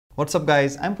What's up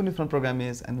guys, I'm Punit from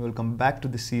Programiz and welcome back to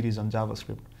this series on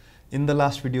JavaScript. In the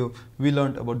last video, we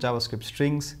learned about JavaScript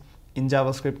strings. In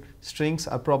JavaScript, strings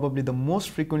are probably the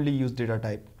most frequently used data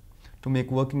type. To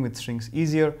make working with strings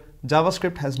easier,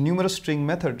 JavaScript has numerous string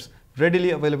methods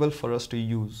readily available for us to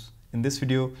use. In this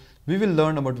video, we will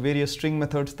learn about various string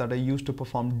methods that are used to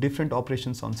perform different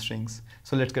operations on strings.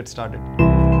 So let's get started.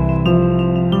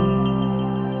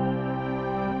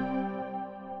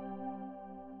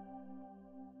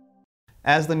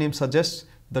 As the name suggests,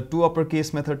 the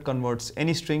toUpperCase method converts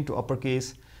any string to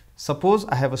uppercase. Suppose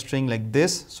I have a string like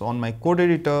this. So on my code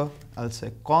editor, I'll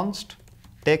say const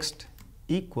text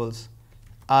equals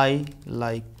I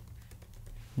like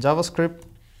JavaScript.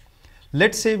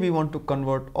 Let's say we want to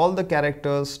convert all the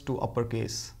characters to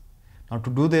uppercase. Now to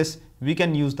do this, we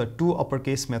can use the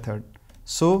toUpperCase method.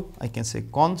 So I can say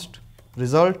const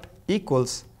result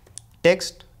equals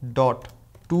text dot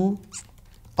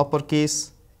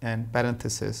toUpperCase and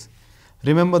parenthesis.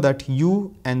 Remember that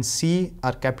U and C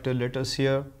are capital letters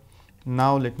here.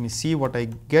 Now let me see what I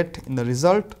get in the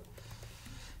result.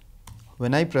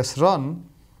 When I press run,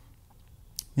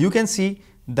 you can see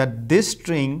that this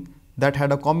string that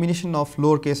had a combination of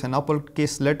lowercase and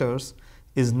uppercase letters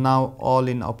is now all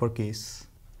in uppercase.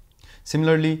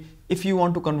 Similarly, if you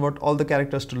want to convert all the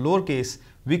characters to lowercase,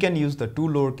 we can use the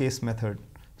toLowerCase method.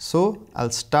 So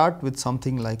I'll start with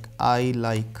something like I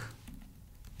like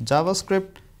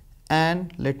JavaScript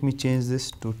and let me change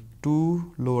this to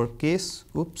toLowerCase,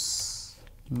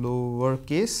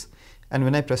 lowercase, and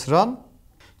when I press run,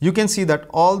 you can see that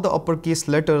all the uppercase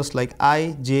letters like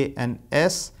I, J and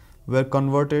S were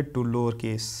converted to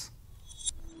lowercase.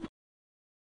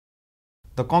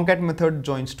 The concat method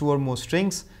joins two or more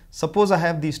strings. Suppose I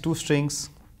have these two strings,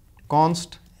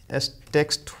 const as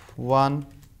text1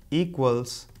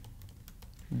 equals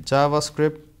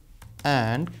JavaScript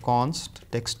and const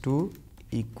text2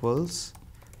 equals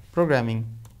programming.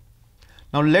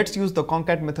 Now let's use the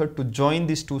concat method to join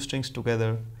these two strings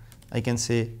together. I can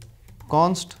say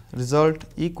const result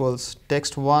equals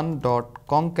text1 dot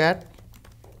concat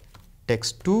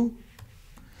text2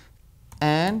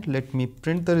 and let me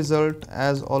print the result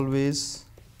as always.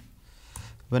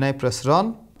 When I press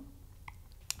run,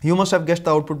 you must have guessed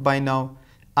the output by now.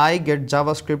 I get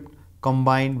JavaScript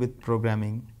combined with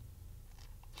programming.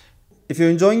 If you're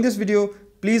enjoying this video,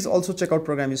 please also check out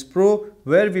Programiz Pro,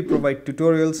 where we provide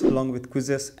tutorials along with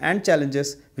quizzes and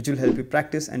challenges which will help you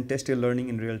practice and test your learning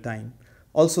in real time.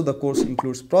 Also, the course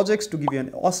includes projects to give you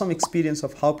an awesome experience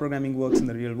of how programming works in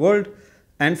the real world.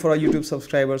 And for our YouTube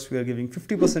subscribers, we are giving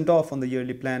 50% off on the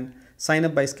yearly plan. Sign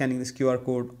up by scanning this QR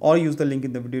code or use the link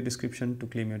in the video description to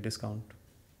claim your discount.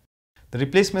 The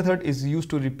replace method is used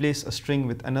to replace a string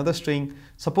with another string.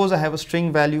 Suppose I have a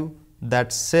string value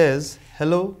that says,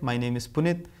 hello, my name is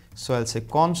Punit. So I'll say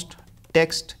const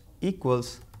text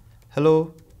equals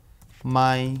hello,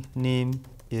 my name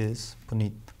is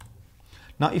Punit.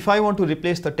 Now if I want to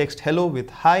replace the text hello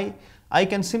with hi, I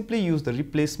can simply use the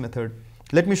replace method.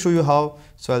 Let me show you how.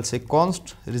 So I'll say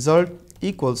const result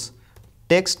equals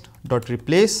text dot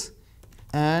replace,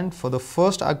 and for the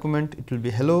first argument it will be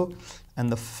hello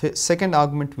and the second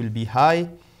argument will be hi.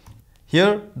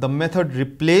 Here the method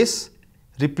replaces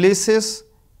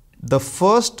the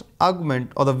first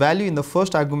argument or the value in the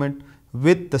first argument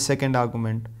with the second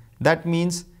argument. That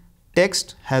means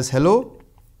text has hello,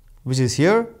 which is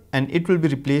here, and it will be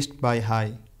replaced by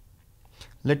hi.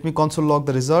 Let me console log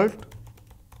the result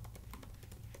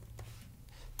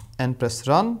and press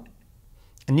run,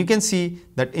 and you can see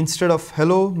that instead of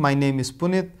hello, my name is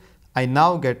Punit, I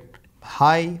now get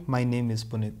hi, my name is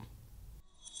Punit.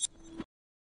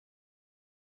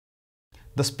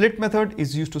 The split method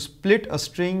is used to split a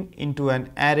string into an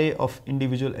array of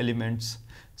individual elements.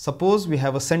 Suppose we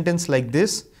have a sentence like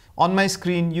this. On my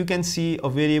screen, you can see a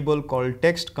variable called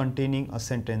text containing a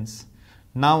sentence.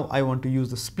 Now I want to use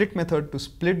the split method to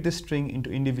split this string into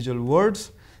individual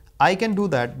words. I can do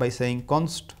that by saying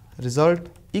const result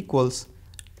equals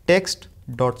text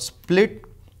dot split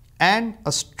and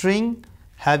a string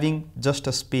having just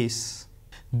a space.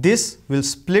 This will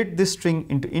split this string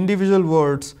into individual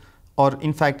words, or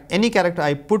in fact any character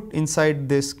I put inside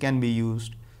this can be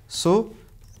used. So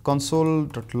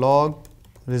console.log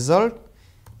result,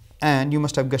 and you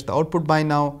must have guessed the output by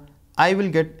now. I will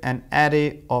get an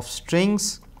array of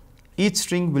strings. Each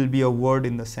string will be a word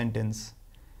in the sentence.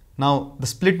 Now the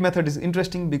split method is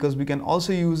interesting because we can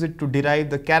also use it to derive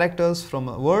the characters from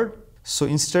a word. So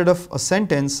instead of a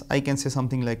sentence, I can say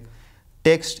something like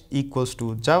text equals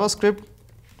to JavaScript,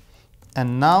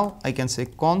 and now I can say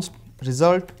const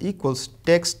result equals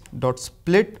text dot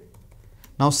split.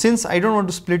 Now since I don't want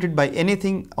to split it by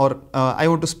anything, or I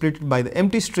want to split it by the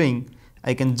empty string,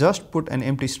 I can just put an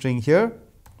empty string here.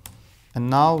 And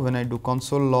now when I do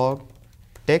console log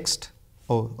text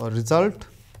or result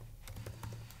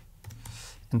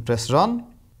and press run,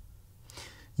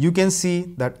 you can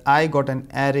see that I got an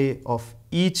array of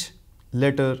each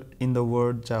letter in the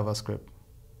word JavaScript.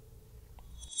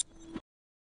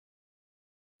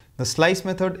 The slice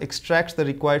method extracts the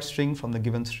required string from the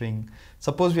given string.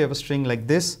 Suppose we have a string like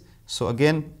this. So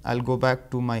again, I'll go back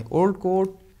to my old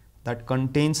code that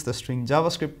contains the string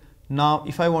JavaScript. Now,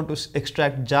 if I want to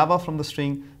extract Java from the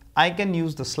string, I can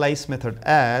use the slice method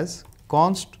as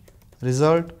const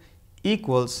result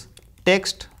equals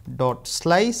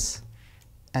text.slice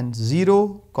and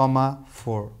 0,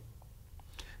 4.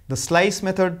 The slice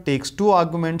method takes two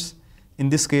arguments. In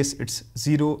this case, it's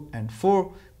 0 and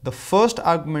 4. The first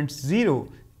argument 0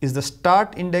 is the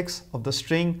start index of the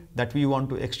string that we want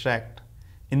to extract.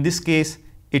 In this case,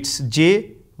 it's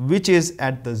j, which is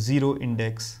at the 0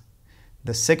 index.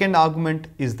 The second argument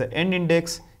is the end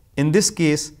index. In this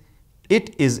case,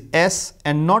 it is s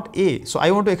and not a. So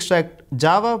I want to extract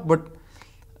Java, but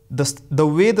the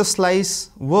way the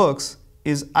slice works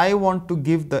is I want to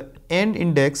give the end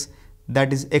index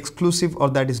that is exclusive or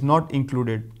that is not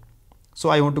included. So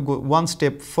I want to go one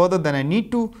step further than I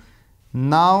need to.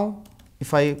 Now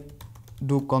if I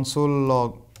do console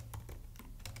log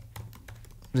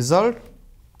result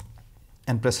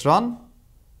and press run,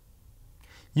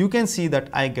 you can see that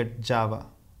I get Java.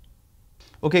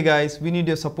 Okay guys, we need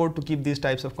your support to keep these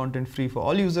types of content free for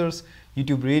all users.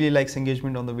 YouTube really likes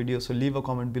engagement on the video, so leave a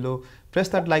comment below, press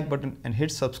that like button and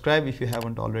hit subscribe if you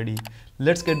haven't already.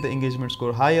 Let's get the engagement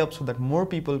score high up so that more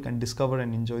people can discover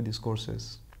and enjoy these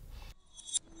courses.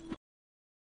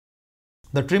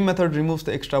 The trim method removes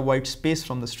the extra white space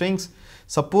from the strings.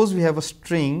 Suppose we have a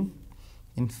string.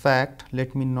 In fact,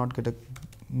 let me not get a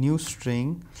new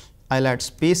string. I'll add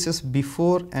spaces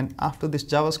before and after this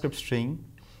JavaScript string.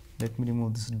 Let me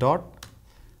remove this dot.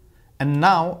 And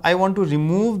now I want to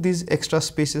remove these extra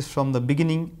spaces from the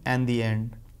beginning and the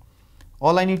end.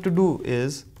 All I need to do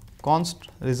is const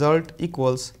result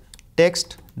equals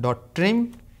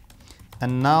text.trim.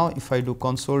 And now if I do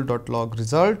console.log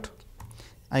result,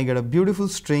 I get a beautiful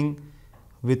string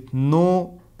with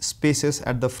no spaces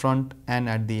at the front and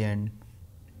at the end.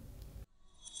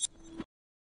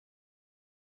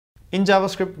 In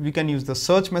JavaScript, we can use the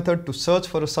search method to search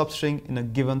for a substring in a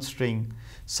given string.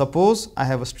 Suppose I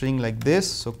have a string like this,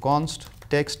 so const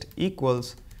text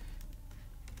equals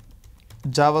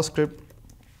JavaScript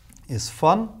is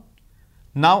fun.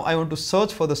 Now I want to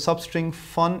search for the substring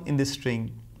fun in this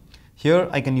string. Here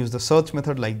I can use the search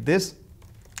method like this.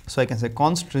 So I can say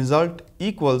const result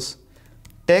equals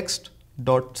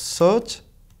text.search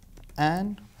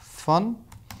and fun.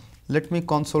 Let me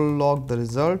console log the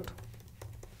result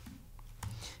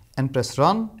and press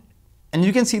run. And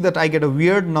you can see that I get a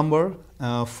weird number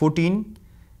 14.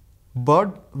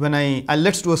 But when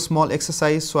let's do a small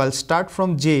exercise. So I'll start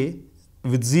from j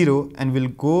with 0 and we'll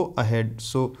go ahead.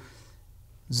 So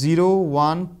 0,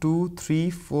 1, 2, 3,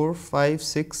 4, 5,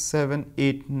 6, 7,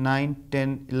 8, 9,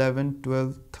 10, 11,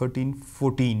 12, 13,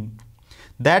 14.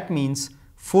 That means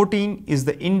 14 is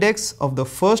the index of the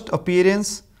first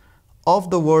appearance of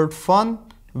the word fun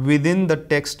within the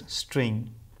text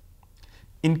string.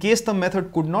 In case the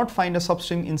method could not find a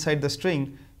substring inside the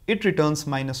string, it returns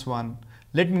 -1.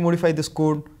 Let me modify this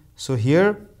code. So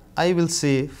here I will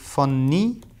say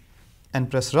funny and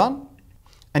press run.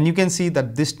 And you can see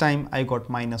that this time I got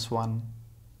 -1.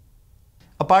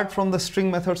 Apart from the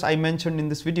string methods I mentioned in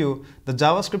this video, the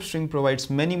JavaScript string provides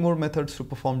many more methods to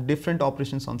perform different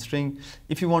operations on string.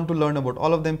 If you want to learn about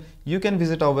all of them, you can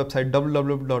visit our website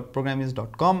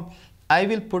www.programiz.com. I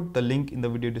will put the link in the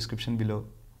video description below.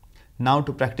 Now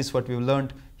to practice what we've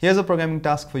learned, here's a programming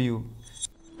task for you.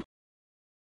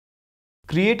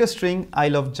 Create a string I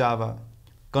love Java.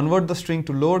 Convert the string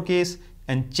to lowercase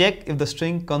and check if the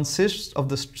string consists of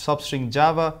the substring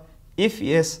Java. If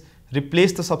yes,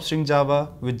 replace the substring Java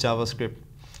with JavaScript.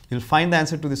 You'll find the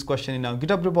answer to this question in our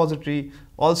GitHub repository.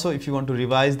 Also, if you want to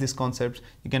revise these concepts,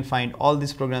 you can find all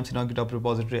these programs in our GitHub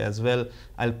repository as well.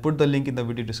 I'll put the link in the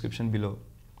video description below.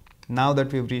 Now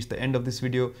that we've reached the end of this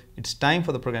video, it's time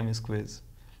for the Programiz quiz.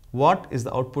 What is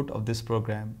the output of this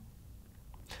program?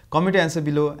 Comment your answer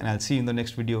below and I'll see you in the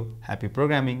next video. Happy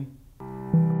programming!